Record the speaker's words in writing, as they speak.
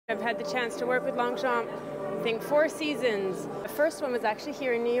I've had the chance to work with Longchamp, I think 4 seasons. The first one was actually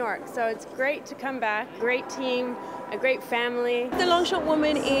here in New York, so it's great to come back. Great team, a great family. The Longchamp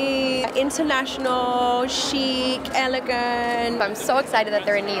woman is international, chic, elegant. I'm so excited that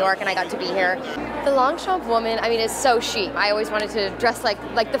they're in New York and I got to be here. The Longchamp woman, I mean, is so chic. I always wanted to dress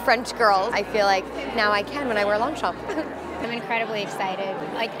like the French girls. I feel like now I can when I wear Longchamp. I'm incredibly excited.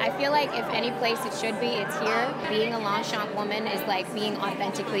 Like, I feel like if any place it should be, it's here. Being a Longchamp woman is like being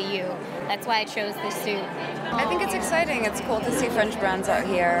authentically you. That's why I chose this suit. I think it's exciting. It's cool to see French brands out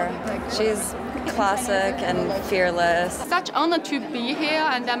here. She's classic and fearless. Such honor to be here,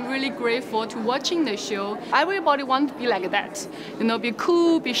 and I'm really grateful to watching the show. Everybody wants to be like that. You know, be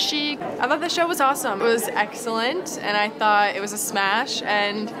cool, be chic. I thought the show was awesome. It was excellent, and I thought it was a smash,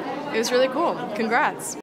 and it was really cool. Congrats.